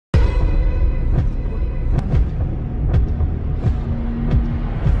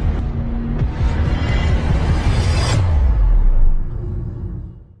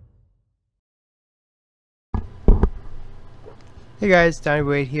Hey guys, Donnie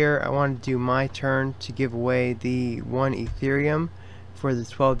Wade here. I wanted to do my turn to give away the 1 Ethereum for the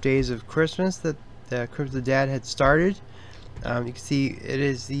 12 days of Christmas that the Crypto Dad had started. You can see it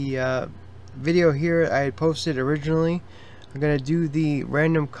is the video here I had posted originally. I'm going to do the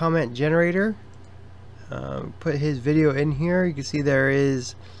random comment generator. Put his video in here. You can see there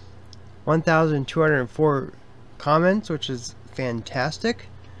is 1,204 comments, which is fantastic.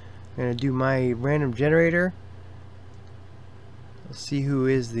 I'm going to do my random generator. Let's see who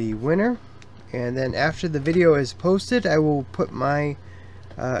is the winner, and then after the video is posted I will put my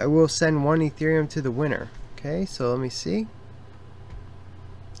I will send 1 Ethereum to the winner. Okay, so let me see,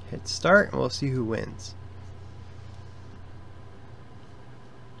 hit start and we'll see who wins.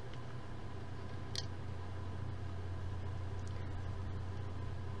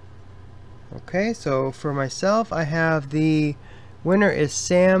 Okay, so for myself I have the winner is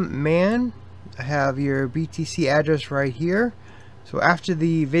Sam Man. I have your BTC address right here. So after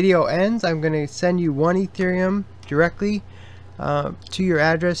the video ends, I'm going to send you 1 Ethereum directly to your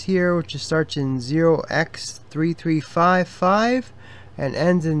address here, which starts in 0x3355 and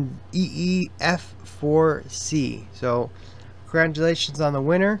ends in EEF4C. So congratulations on the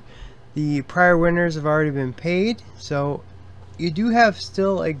winner. The prior winners have already been paid, so you do have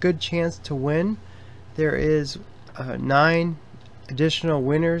still a good chance to win. There is 9 additional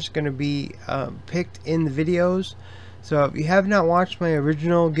winners going to be picked in the videos. So if you have not watched my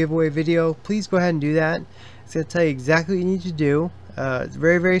original giveaway video, please go ahead and do that. It's going to tell you exactly what you need to do. It's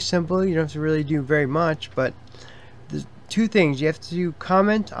very simple. You don't have to really do very much, but there's 2 things. You have to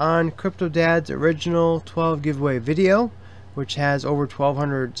comment on Crypto Dad's original 12 giveaway video, which has over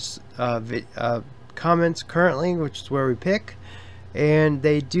 1,200 comments currently, which is where we pick, and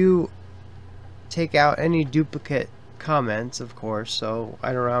they do take out any duplicate comments, of course, so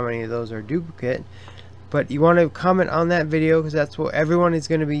I don't know how many of those are duplicate. But you want to comment on that video because that's what everyone is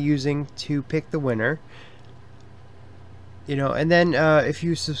going to be using to pick the winner. You know, and then if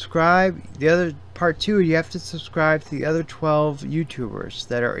you subscribe, the other part 2, you have to subscribe to the other 12 YouTubers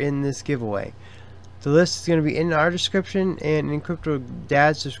that are in this giveaway. The list is going to be in our description and in Crypto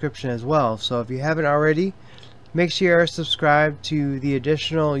Dad's description as well. So if you haven't already, make sure you are subscribed to the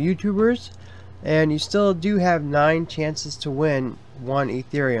additional YouTubers, and you still do have 9 chances to win 1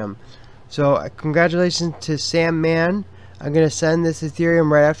 Ethereum. So congratulations to Sam Man. I'm going to send this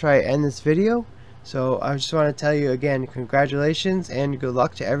Ethereum right after I end this video. So I just want to tell you again, congratulations and good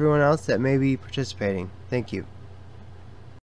luck to everyone else that may be participating. Thank you.